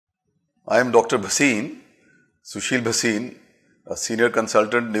I am Dr. Bhasin, Sushil Bhasin, a Senior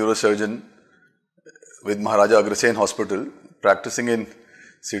Consultant Neurosurgeon with Maharaja Agrasen Hospital, practicing in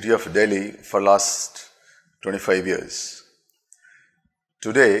city of Delhi for last 25 years.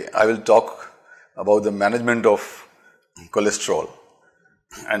 Today, I will talk about the management of cholesterol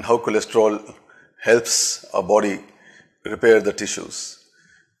and how cholesterol helps our body repair the tissues.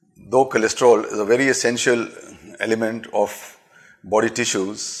 Though cholesterol is a very essential element of body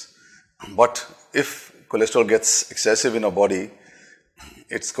tissues, but if cholesterol gets excessive in our body,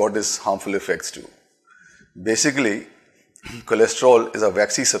 it's got these harmful effects too. Basically, cholesterol is a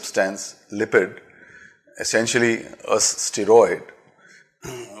waxy substance, lipid, essentially a steroid,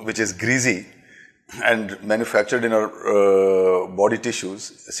 which is greasy and manufactured in our body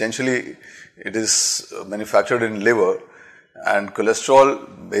tissues. Essentially, it is manufactured in liver, and cholesterol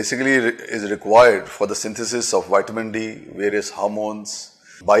basically is required for the synthesis of vitamin D, various hormones,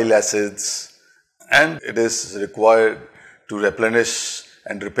 bile acids, and it is required to replenish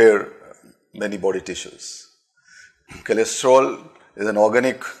and repair many body tissues. Cholesterol is an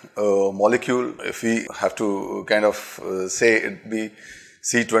organic molecule. If we have to kind of say, it be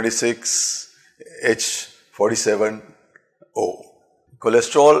C26H47O.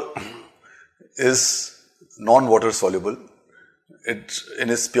 Cholesterol is non-water soluble. In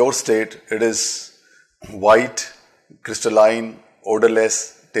its pure state, it is white, crystalline,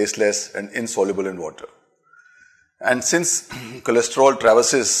 odorless, tasteless, and insoluble in water. And since cholesterol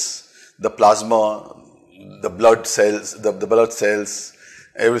traverses the plasma, the blood cells,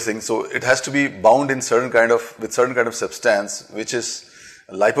 everything, so it has to be bound in with certain kind of substance, which is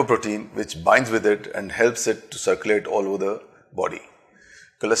a lipoprotein, which binds with it and helps it to circulate all over the body.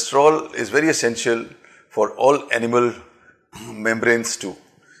 Cholesterol is very essential for all animal membranes too,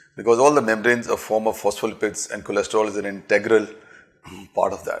 because all the membranes are form of phospholipids, and cholesterol is an integral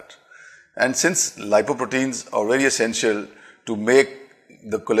part of that. And since lipoproteins are very essential to make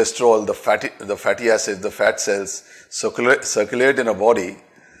the cholesterol, the fatty acids, the fat cells circulate in a body,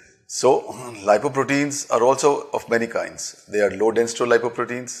 so lipoproteins are also of many kinds. They are low density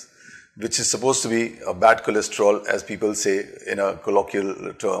lipoproteins, which is supposed to be a bad cholesterol, as people say in a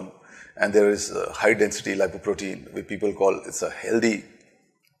colloquial term, and there is a high density lipoprotein, which people call it's a healthy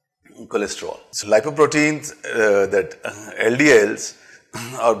cholesterol. So lipoproteins, that LDLs,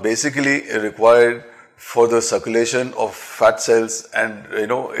 are basically required for the circulation of fat cells, and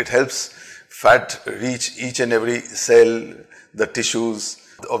it helps fat reach each and every cell, the tissues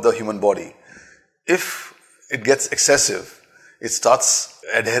of the human body. If it gets excessive, it starts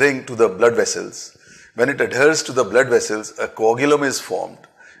adhering to the blood vessels. When it adheres to the blood vessels, a coagulum is formed,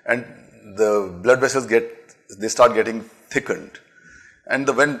 and the blood vessels start getting thickened. And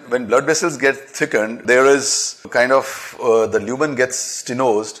when blood vessels get thickened, there is kind of the lumen gets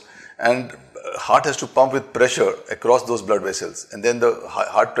stenosed, and heart has to pump with pressure across those blood vessels, and then the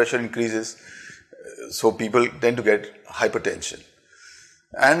heart pressure increases, so people tend to get hypertension.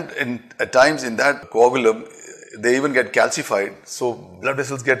 And at times in that coagulum, they even get calcified, so blood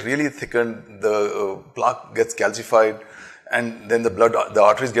vessels get really thickened, the plaque gets calcified, and then the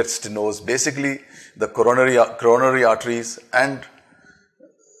arteries get stenosed. Basically, the coronary arteries and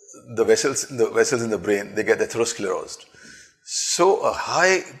the vessels in the brain, they get atherosclerosed. So a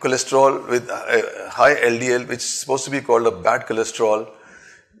high cholesterol with a high LDL, which is supposed to be called a bad cholesterol,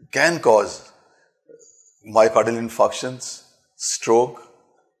 can cause myocardial infarctions, stroke,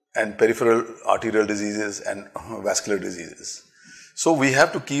 and peripheral arterial diseases and vascular diseases. So we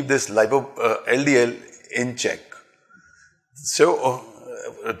have to keep this LDL in check. So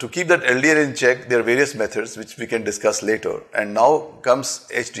to keep that LDL in check, there are various methods which we can discuss later. And now comes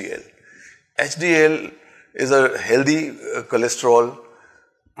HDL. HDL is a healthy cholesterol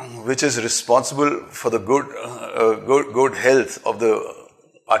which is responsible for the good health of the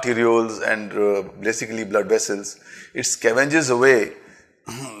arterioles and basically blood vessels. It scavenges away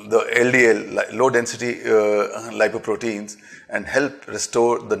the LDL, low density lipoproteins, and help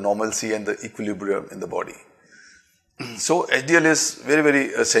restore the normalcy and the equilibrium in the body. So HDL is very, very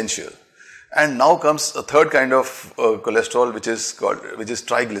essential. And now comes a third kind of cholesterol, which is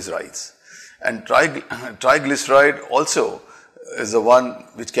triglycerides. And triglyceride also is the one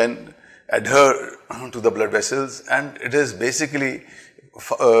which can adhere to the blood vessels, and it is basically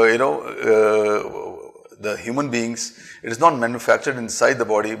the human beings, it is not manufactured inside the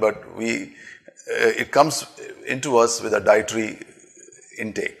body, but it comes into us with a dietary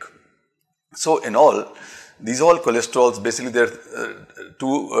intake. So in all, these all cholesterols, basically there are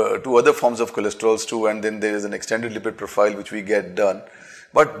two other forms of cholesterols too, and then there is an extended lipid profile which we get done.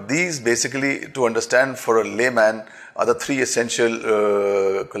 But these basically, to understand for a layman, are the three essential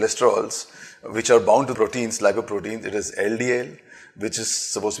cholesterols which are bound to proteins, lipoproteins. It is LDL, which is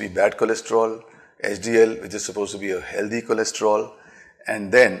supposed to be bad cholesterol, HDL, which is supposed to be a healthy cholesterol,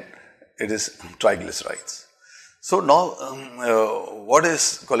 and then it is triglycerides. So now, what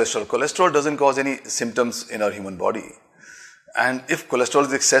is cholesterol? Cholesterol doesn't cause any symptoms in our human body. And if cholesterol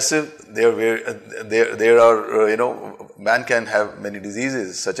is excessive, there are, man can have many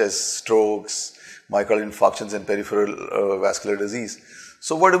diseases such as strokes, myocardial infarctions and peripheral vascular disease.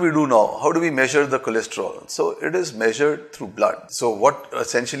 So what do we do now? How do we measure the cholesterol? So it is measured through blood. So what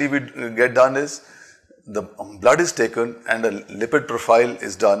essentially we get done is, the blood is taken and a lipid profile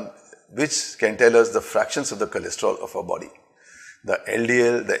is done, which can tell us the fractions of the cholesterol of our body. The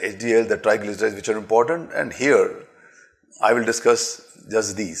LDL, the HDL, the triglycerides, which are important, and here I will discuss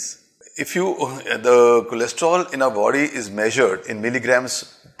just these. The cholesterol in our body is measured in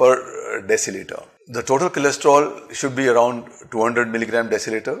milligrams per deciliter. The total cholesterol should be around 200 milligram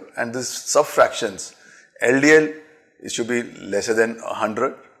deciliter, and these sub-fractions, LDL, it should be lesser than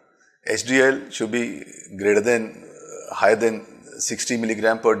 100, HDL should be higher than 60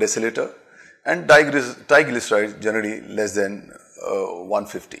 milligram per deciliter, and triglycerides generally less than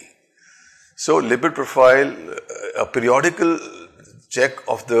 150. So lipid profile, a periodical check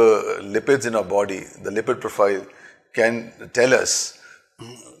of the lipids in our body, the lipid profile can tell us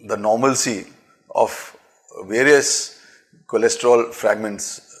the normalcy of various cholesterol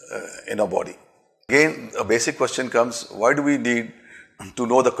fragments in our body. Again, a basic question comes, why do we need to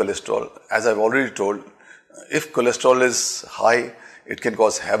know the cholesterol? As I've already told, if cholesterol is high, it can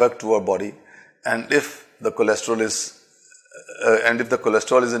cause havoc to our body, and if the cholesterol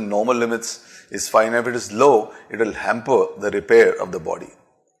is in normal limits, is fine. If it is low, it will hamper the repair of the body.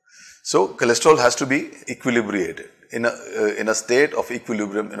 So cholesterol has to be equilibrated in a state of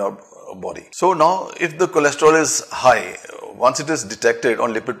equilibrium in our body. So now, if the cholesterol is high, once it is detected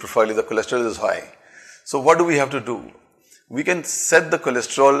on lipid profile, if the cholesterol is high, so what do we have to do? We can set the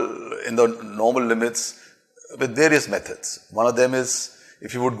cholesterol in the normal limits with various methods. One of them is,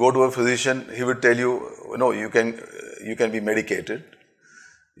 if you would go to a physician, he would tell you, you can be medicated,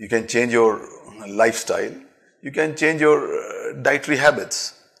 you can change your lifestyle, you can change your dietary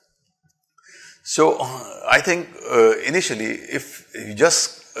habits. So I think initially, if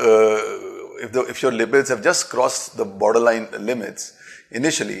your lipids have just crossed the borderline limits,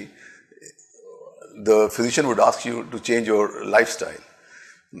 initially the physician would ask you to change your lifestyle.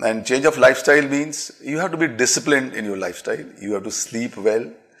 And change of lifestyle means you have to be disciplined in your lifestyle. You have to sleep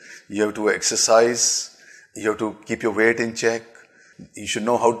well, you have to exercise, you have to keep your weight in check. You should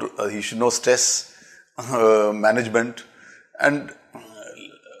know stress management, and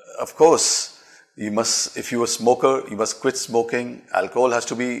of course, if you are a smoker, you must quit smoking. Alcohol has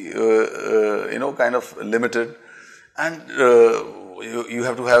to be, kind of limited, and you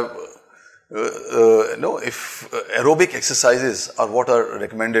have to have, if aerobic exercises are what are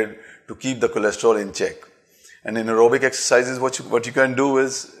recommended to keep the cholesterol in check. And in aerobic exercises, what you can do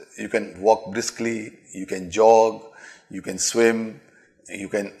is, you can walk briskly, you can jog, you can swim, you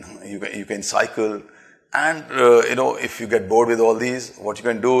can cycle, and if you get bored with all these, what you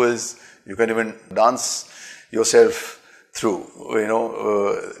can do is, you can even dance yourself through.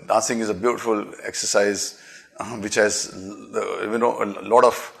 Dancing is a beautiful exercise which has a lot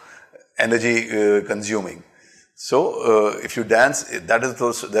of energy consuming. So if you dance, that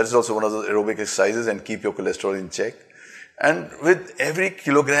is also one of the aerobic exercises, and keep your cholesterol in check. And with every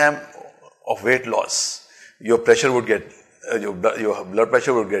kilogram of weight loss, your pressure would get your blood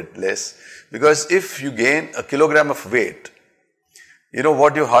pressure would get less, because if you gain a kilogram of weight,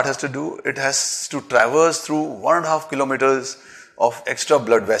 what your heart has to do? It has to traverse through 1.5 kilometers of extra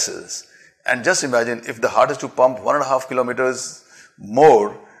blood vessels. And just imagine, if the heart has to pump 1.5 kilometers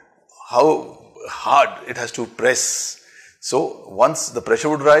more, how hard it has to press. So once the pressure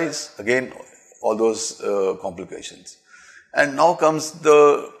would rise, again all those complications. And now comes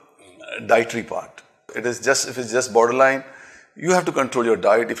the dietary part. If it's just borderline, you have to control your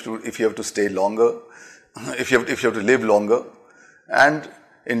diet if you have to stay longer, if you have to live longer. And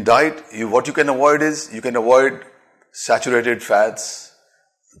in diet, what you can avoid is, you can avoid saturated fats,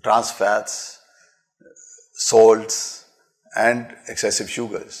 trans fats, salts, and excessive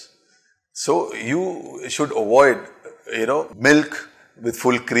sugars. So you should avoid, milk with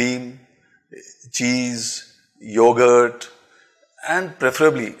full cream, cheese, yogurt, and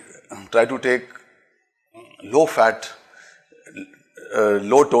preferably try to take low fat,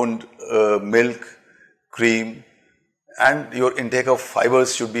 low toned milk, cream, and your intake of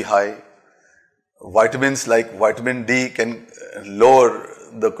fibers should be high. Vitamins like vitamin D can lower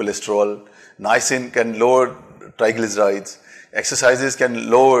the cholesterol. Niacin can lower triglycerides. Exercises can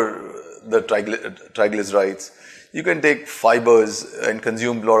lower the triglycerides. You can take fibers and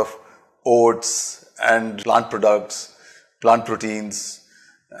consume a lot of oats and plant products, plant proteins,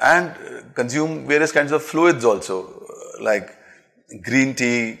 and consume various kinds of fluids also, like green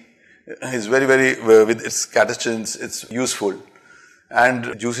tea is very, with its catechins, it's useful.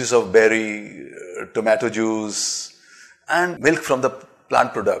 And juices of berry, tomato juice, and milk from the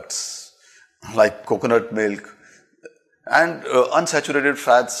plant products like coconut milk, and unsaturated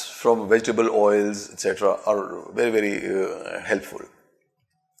fats from vegetable oils, etc. are very helpful.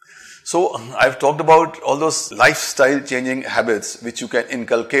 So I've talked about all those lifestyle changing habits which you can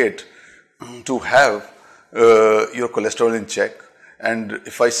inculcate to have your cholesterol in check. And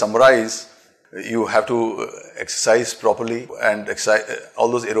if I summarize, you have to exercise properly, and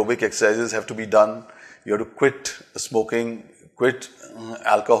all those aerobic exercises have to be done. You have to quit smoking, quit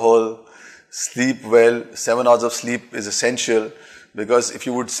alcohol, sleep well. 7 hours of sleep is essential, because if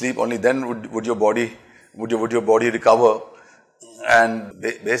you would sleep, only then would your body recover. And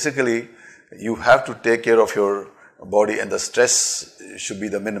basically, you have to take care of your body, and the stress should be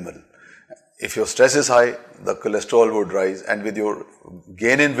the minimal. If your stress is high, the cholesterol would rise, and with your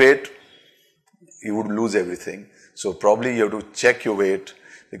gain in weight, you would lose everything. So probably you have to check your weight,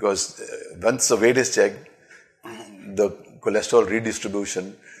 because once the weight is checked, the cholesterol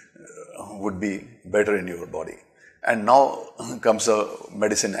redistribution would be better in your body. And now comes the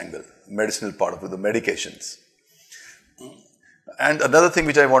medicine angle, medicinal part of it, the medications. And another thing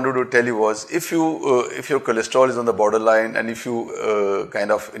which I wanted to tell you was, if your cholesterol is on the borderline, and if you kind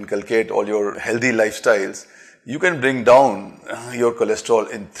of inculcate all your healthy lifestyles, you can bring down your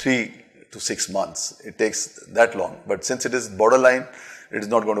cholesterol in 3 to 6 months. It takes that long, but since it is borderline, it is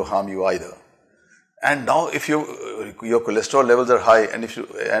not going to harm you either. And now, if your cholesterol levels are high,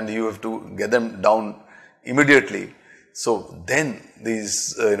 and you have to get them down immediately, so then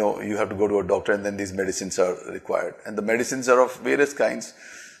these you have to go to a doctor, and then these medicines are required. And the medicines are of various kinds.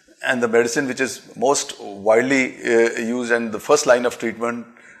 And the medicine which is most widely used and the first line of treatment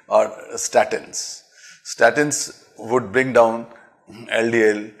are statins. Statins would bring down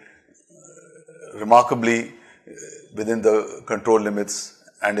LDL remarkably within the control limits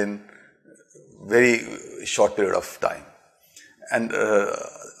and in very short period of time. And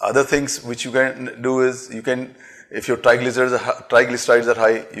other things which you can do is, if your triglycerides are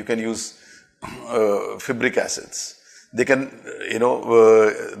high, you can use fibric acids. They can,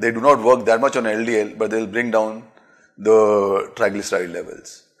 they do not work that much on LDL, but they'll bring down the triglyceride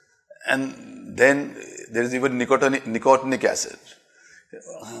levels. And then there is even nicotinic acid.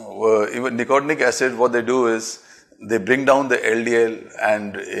 Even nicotinic acid, what they do is, they bring down the LDL,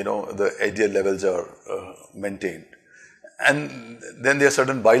 and the HDL levels are maintained. And then there are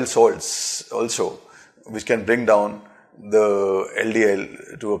certain bile salts also, which can bring down the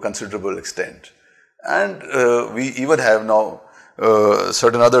LDL to a considerable extent. And we even have now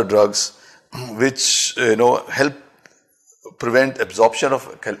certain other drugs which help prevent absorption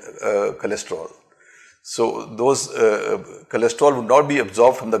of cholesterol. So those cholesterol would not be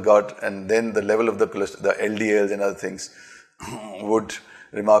absorbed from the gut, and then the level of the LDLs and other things would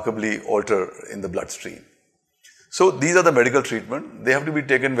remarkably alter in the bloodstream. So these are the medical treatment. They have to be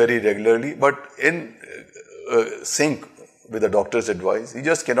taken very regularly, but in sync with the doctor's advice. You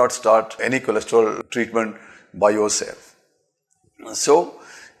just cannot start any cholesterol treatment by yourself. So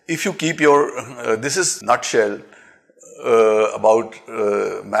if you keep your, this is nutshell about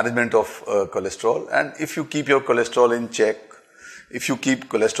management of cholesterol. And if you keep your cholesterol in check, if you keep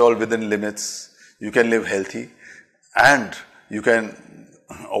cholesterol within limits, you can live healthy, and you can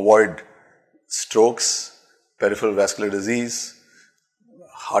avoid strokes, peripheral vascular disease,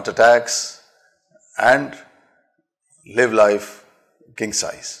 heart attacks, and live life king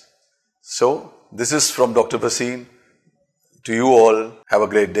size. So this is from Dr. Bhasin. To you all, have a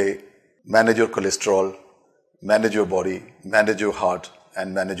great day. Manage your cholesterol, manage your body, manage your heart,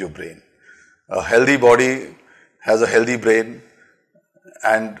 and manage your brain. A healthy body has a healthy brain,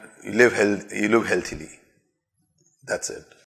 and you live healthily. That's it.